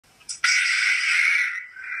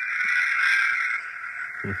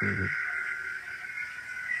That's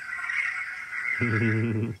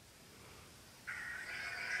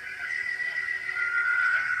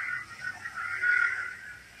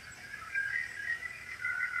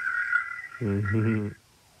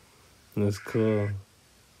cool.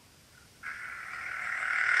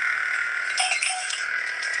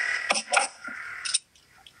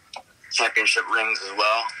 Championship rings as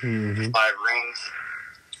well. 5 rings.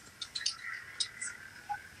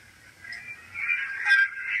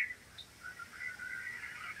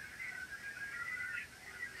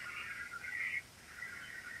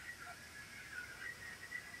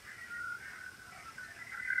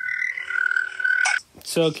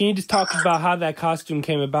 So can you just talk about how that costume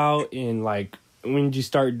came about and like when did you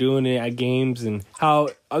start doing it at games and how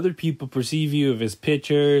other people perceive you if it's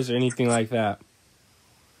pictures or anything like that?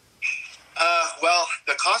 Well,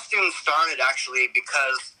 the costume started actually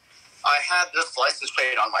because I had this license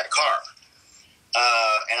plate on my car.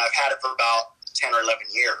 And I've had it for about 10 or 11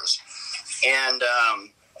 years. And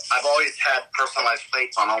I've always had personalized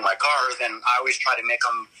plates on all my cars, and I always try to make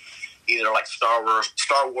them either like Star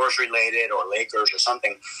Wars related or Lakers or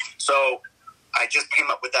something. So I just came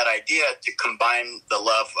up with that idea to combine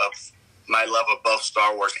my love of both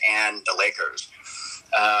Star Wars and the Lakers.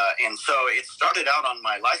 And so it started out on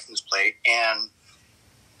my license plate, and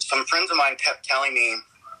some friends of mine kept telling me,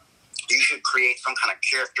 you should create some kind of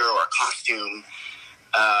character or a costume.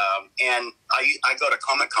 And I go to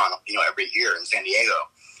Comic-Con, every year in San Diego,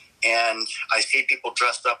 and I see people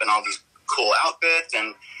dressed up in all these cool outfits,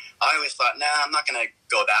 and I always thought, I'm not going to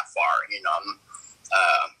go that far,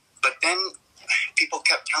 but then people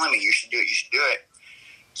kept telling me, you should do it.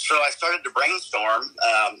 So I started to brainstorm,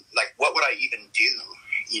 what would I even do,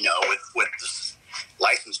 with this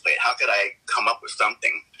license plate? How could I come up with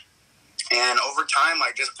something? And over time,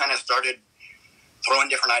 I just kind of started throwing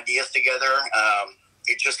different ideas together.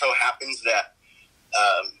 It just so happens that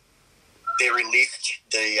they released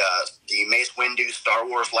the Mace Windu Star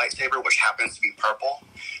Wars lightsaber, which happens to be purple.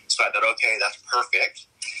 So I thought, okay, that's perfect.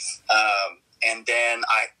 And then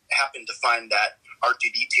I happened to find that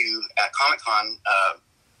R2-D2 at Comic-Con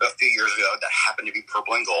a few years ago that happened to be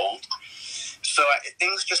purple and gold. So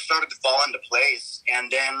things just started to fall into place.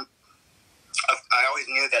 And then I always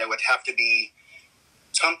knew that it would have to be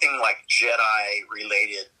something like Jedi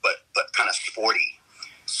related, but kind of sporty.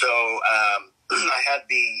 So I had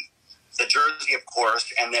the jersey, of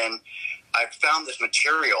course, and then I found this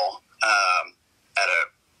material at a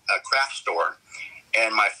craft store.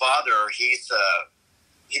 And my father, he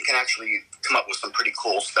can actually come up with some pretty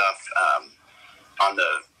cool stuff on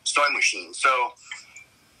the sewing machine. So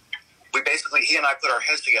he and I put our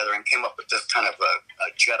heads together and came up with this kind of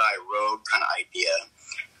a Jedi robe kind of idea,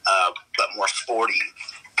 but more sporty.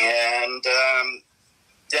 And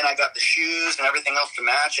then I got the shoes and everything else to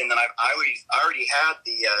match. And then I already had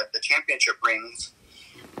the championship rings.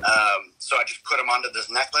 So I just put them onto this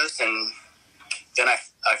necklace. And then I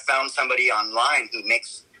found somebody online who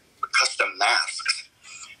makes custom masks.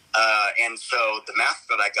 And so the mask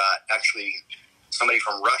that I got, actually somebody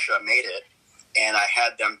from Russia made it. And I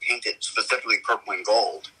had them painted specifically purple and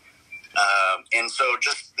gold. And so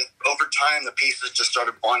just over time, the pieces just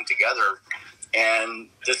started falling together. And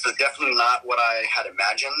this is definitely not what I had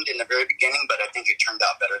imagined in the very beginning, but I think it turned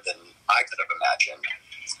out better than I could have imagined.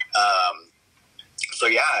 So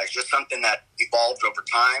yeah, it's just something that evolved over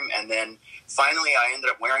time. And then finally I ended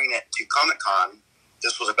up wearing it to Comic-Con.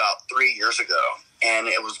 This was about 3 years ago. And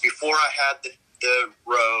it was before I had the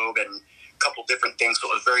robe and a couple different things. So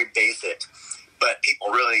it was very basic, but people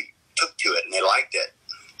really took to it and they liked it.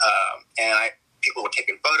 And people were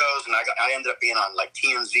taking photos, and I ended up being on like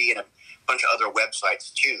TMZ and a bunch of other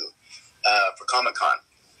websites too for Comic-Con.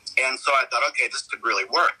 And so I thought, okay, this could really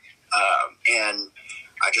work. And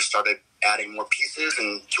I just started adding more pieces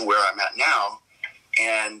and to where I'm at now.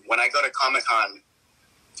 And when I go to Comic-Con,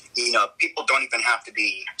 people don't even have to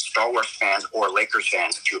be Star Wars fans or Lakers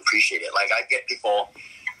fans to appreciate it. Like I get people,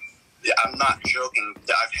 I'm not joking,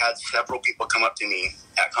 I've had several people come up to me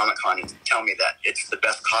at Comic-Con and tell me that it's the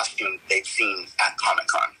best costume they've seen at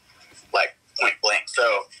Comic-Con, like point blank.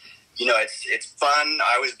 So, it's fun.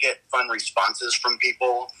 I always get fun responses from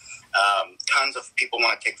people. Tons of people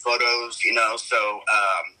want to take photos, so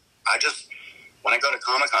when I go to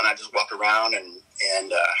Comic-Con, I just walk around and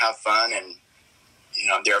have fun, and,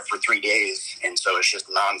 I'm there for 3 days, and so it's just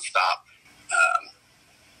nonstop.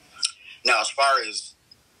 Now, as far as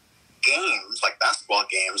games, like basketball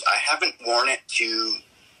games, I haven't worn it to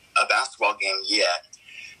a basketball game yet.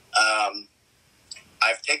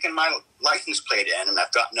 I've taken my license plate in, and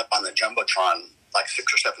I've gotten up on the Jumbotron like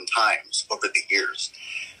 6 or 7 times over the years.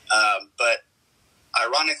 But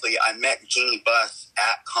ironically, I met Jeannie Buss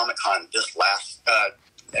at Comic-Con this last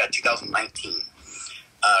 2019.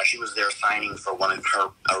 She was there signing for one of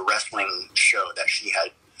a wrestling show that she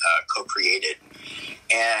had co-created.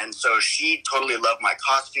 And so she totally loved my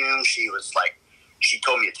costume. She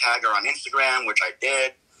told me to tag her on Instagram, which I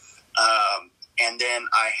did. And then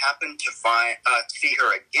I happened to see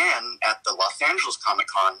her again at the Los Angeles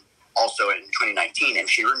Comic-Con, also in 2019, and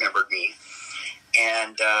she remembered me.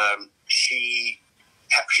 And she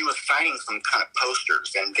was signing some kind of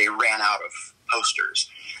posters, and they ran out of posters.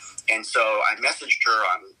 And so I messaged her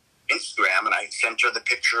on Instagram, and I sent her the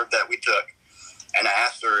picture that we took. And I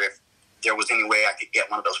asked her if there was any way I could get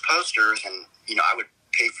one of those posters, and, I would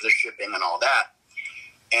pay for the shipping and all that.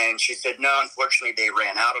 And she said, no, unfortunately, they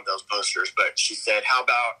ran out of those posters. But she said, how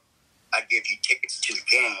about I give you tickets to the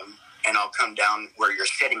game, and I'll come down where you're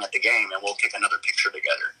sitting at the game, and we'll take another picture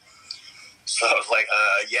together. So I was like,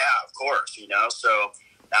 yeah, of course, So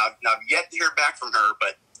now I've yet to hear back from her,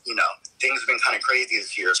 but, things have been kind of crazy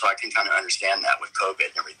this year, so I can kind of understand that with COVID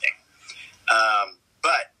and everything.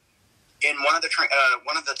 But in one of the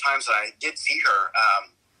times that I did see her,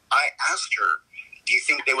 I asked her, do you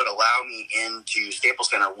think they would allow me into Staples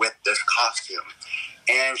Center with this costume?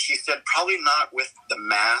 And she said, probably not with the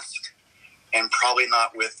mask and probably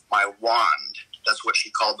not with my wand. That's what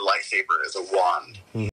she called the lightsaber, as a wand.